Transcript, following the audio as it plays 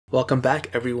Welcome back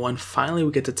everyone. Finally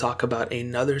we get to talk about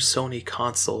another Sony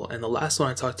console, and the last one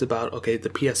I talked about, okay, the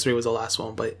PS3 was the last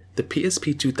one, but the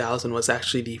PSP 2000 was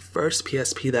actually the first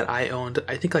PSP that I owned,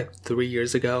 I think like 3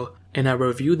 years ago, and I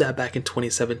reviewed that back in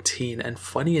 2017, and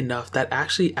funny enough, that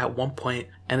actually at one point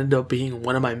ended up being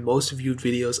one of my most viewed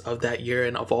videos of that year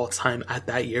and of all time at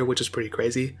that year, which is pretty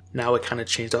crazy. Now it kind of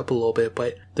changed up a little bit,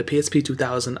 but the PSP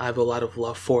 2000, I have a lot of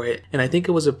love for it, and I think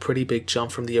it was a pretty big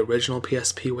jump from the original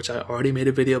PSP, which I already made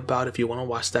a video about. If you want to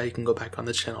watch that, you can go back on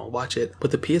the channel and watch it.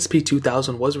 But the PSP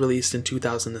 2000 was released in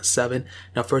 2007.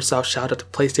 Now first off, shout out to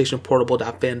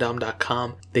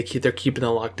PlayStationPortable.fandom.com. They're keeping it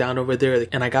locked down over there,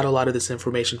 and I got a lot of this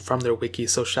information from their wiki,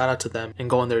 so shout out to them and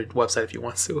go on their website if you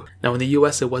want to. Now in the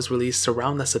US, it was released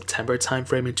around the September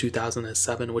timeframe in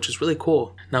 2007, which is really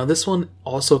cool. Now this one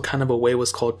also kind of a way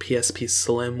was called PSP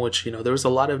Slim, which, you know, there was a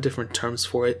lot of different terms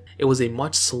for it. It was a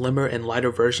much slimmer and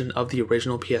lighter version of the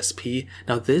original PSP.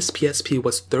 Now this PSP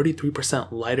was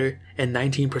 33% lighter and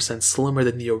 19% slimmer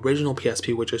than the original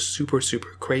PSP, which is super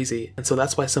crazy. And so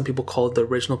that's why some people call the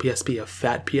original PSP a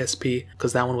fat PSP,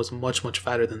 because that one was much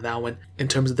fatter than that one. In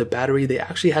terms of the battery, they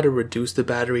actually had to reduce the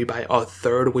battery by a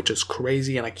third, which is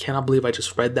crazy, and I cannot believe I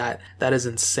just read that. That is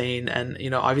insane. And you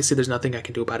know, obviously there's nothing I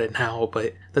can do about it now,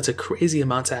 but that's a crazy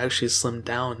amount to actually slim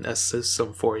down a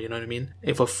system for, you know what I mean?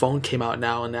 If a phone came out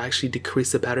now and actually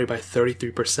decreased the battery by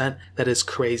 33%, that is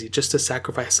crazy, just to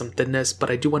sacrifice some thinness.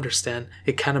 But I do understand,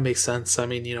 it kind of makes sense. I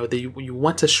mean, you know, you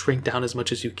want to shrink down as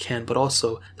much as you can, but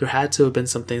also there had to have been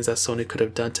some things that Sony could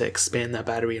have done to expand that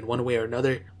battery in one way or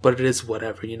another. But it is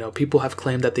whatever, you know. People have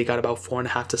claimed that they got about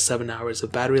 4.5 to 7 hours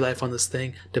of battery life on this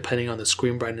thing, depending on the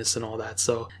screen brightness and all that.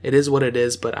 So it is what it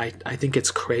is, but I think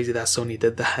it's crazy that Sony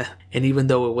did that. And even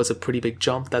though it was a pretty big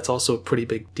jump, that's also a pretty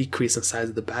big decrease in size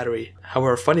of the battery.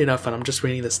 However, funny enough, and I'm just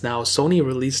reading this now, Sony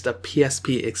released a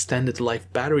PSP extended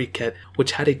life battery kit,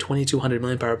 which had a 2200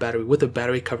 mAh battery with a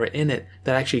battery cover in it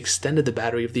that actually extended the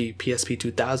battery of the PSP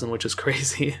 2000, which is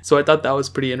crazy. So I thought that was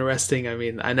pretty interesting. I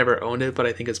mean, I never owned it, but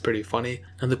I think it's pretty funny.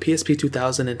 And the PSP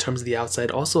 2000, in terms of the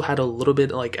outside, also had a little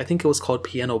bit, like, I think it was called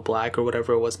piano black or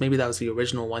whatever it was. Maybe that was the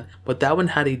original one, but that one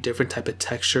had a different type of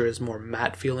texture, is more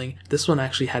matte feeling. This one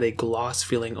actually had a gloss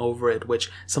feeling over it, which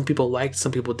some people liked,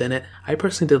 some people didn't. I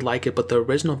personally did like it, but the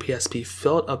original PSP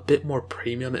felt a bit more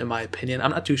premium in my opinion.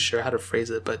 I'm not too sure how to phrase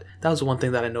it, but that was one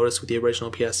thing that I noticed with the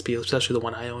original PSP, especially the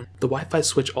one I own. The Wi-Fi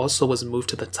switch also was moved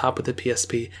to the top of the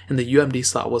PSP, and the UMD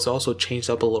slot was also changed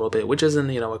up a little bit, which isn't,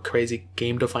 you know, a crazy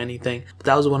game defining thing, but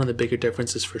that was one of the bigger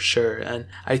differences for sure. And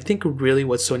I think really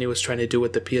what Sony was trying to do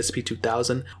with the PSP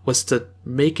 2000 was to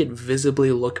make it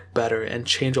visibly look better and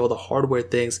change all the hardware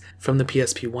things from the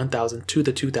PSP 1000 to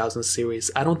the 2000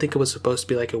 series. I don't think it was supposed to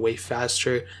be like a way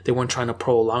faster. They weren't trying to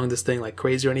prolong this thing like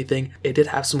crazy or anything. It did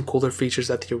have some cooler features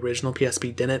that the original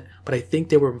PSP didn't, but I think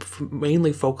they were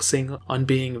mainly focusing on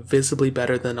being visibly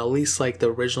better than at least like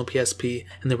the original PSP,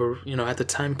 and they were, you know, at the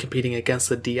time competing against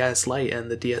the DS Lite and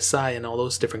the DSi and all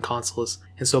those different consoles.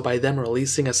 And so by them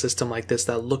releasing a system like this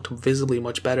that looked visibly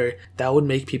much better, that would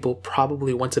make people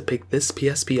probably want to pick this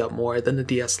PSP up more than the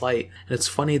DS Lite. And it's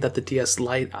funny that the DS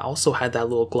Lite also had that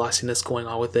little glossiness going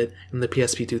on with it, and the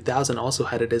PSP 2000 also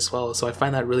had it as well. So I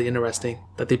find that really interesting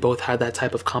that they both had that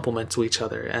type of complement to each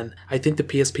other. And I think the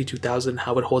PSP 2000,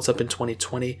 how it holds up in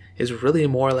 2020, is really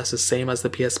more or less the same as the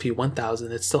PSP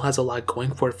 1000. It still has a lot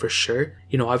going for it for sure.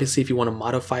 You know, obviously if you want to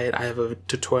modify it, I have a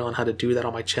tutorial on how to do that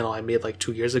on my channel I made like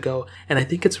 2 years ago, and I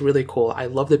think it's really cool. I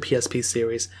love the PSP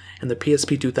series, and the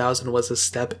PSP 2000 was a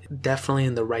step definitely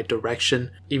in the right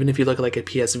direction. Even if you look at like a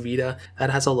PS Vita, that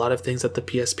has a lot of things that the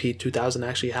PSP 2000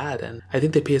 actually had, and I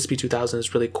think the PSP 2000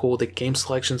 is really cool. The game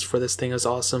selections for this thing is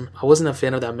awesome. I wasn't a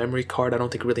fan of that memory card. I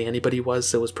don't think really anybody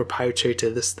was. It was proprietary to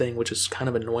this thing, which is kind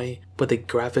of annoying, but the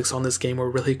graphics on this game were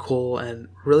really cool, and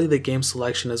really the game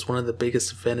selection is one of the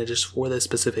biggest advantages for this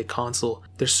specific console.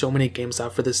 There's so many games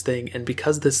out for this thing, and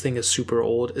because this thing is super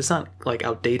old, it's not like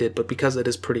outdated, but because it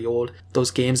is pretty old,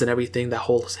 those games and everything, that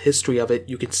whole history of it,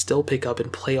 you can still pick up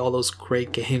and play all those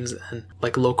great games, and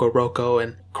like Loco Roco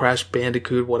and Crash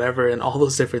Bandicoot, whatever, and all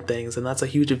those different things. And that's a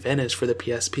huge advantage for the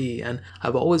PSP. And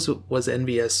I've always was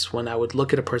envious when I would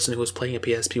look at a person who was playing a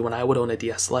PSP when I would own a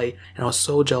DS Lite, and I was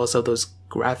so jealous of those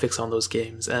graphics on those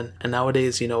games. And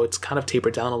nowadays, you know, it's kind of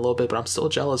tapered down a little bit, but I'm still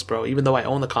jealous, bro, even though I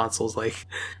own the consoles. Like,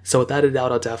 so without a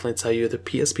doubt, I'll definitely tell you the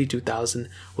PSP 2000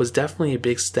 was definitely a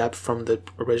big step from the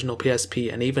original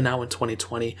PSP, and even now in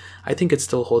 2020, I think it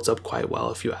still holds up quite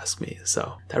well if you ask me.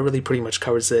 So that really pretty much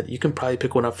covers it. You can probably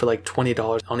pick one up for like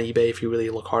 $20 on eBay if you really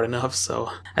look hard enough. So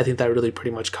I think that really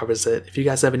pretty much covers it. If you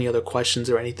guys have any other questions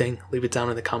or anything, leave it down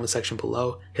in the comment section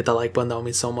below. Hit that like button, that would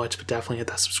mean so much, but definitely hit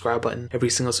that subscribe button. Every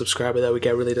single subscriber that we we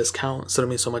get really does count, so it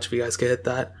means so much if you guys could hit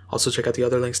that. Also check out the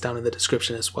other links down in the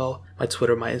description as well. My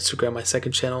Twitter, my Instagram, my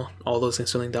second channel, all those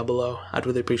links are linked down below. I'd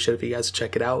really appreciate it if you guys would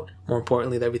check it out. More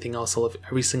importantly than everything else, I love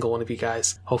every single one of you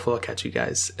guys. Hopefully I'll catch you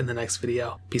guys in the next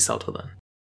video. Peace out till then.